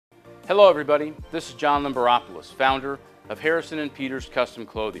Hello everybody, this is John Lymberopoulos, founder of Harryson Peters Custom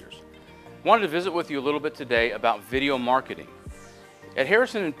Clothiers. Wanted to visit with you a little bit today about video marketing. At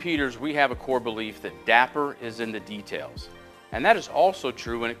Harryson Peters, we have a core belief that dapper is in the details. And that is also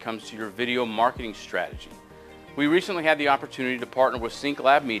true when it comes to your video marketing strategy. We recently had the opportunity to partner with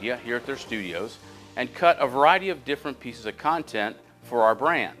SyncLab Media here at their studios and cut a variety of different pieces of content for our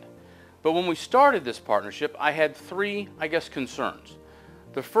brand. But when we started this partnership, I had three, concerns.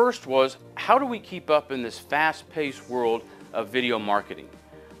 The first was, how do we keep up in this fast-paced world of video marketing?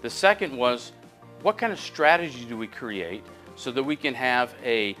 The second was, what kind of strategy do we create so that we can have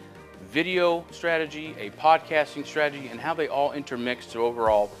a video strategy, a podcasting strategy, and how they all intermix to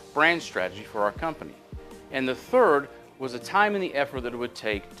overall brand strategy for our company? And the third was the time and the effort that it would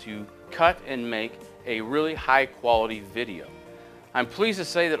take to cut and make a really high-quality video. I'm pleased to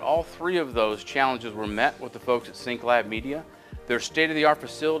say that all three of those challenges were met with the folks at SyncLab Media. Their state-of-the-art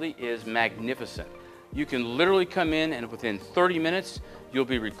facility is magnificent. You can literally come in and within 30 minutes, you'll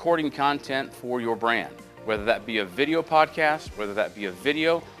be recording content for your brand, whether that be a video podcast, whether that be a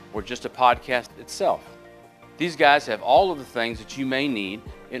video, or just a podcast itself. These guys have all of the things that you may need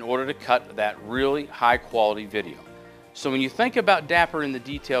in order to cut that really high-quality video. So when you think about dapper in the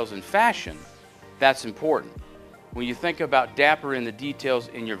details in fashion, that's important. When you think about dapper in the details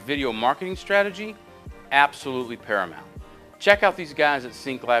in your video marketing strategy, absolutely paramount. Check out these guys at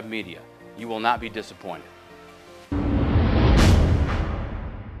SyncLab Media. You will not be disappointed.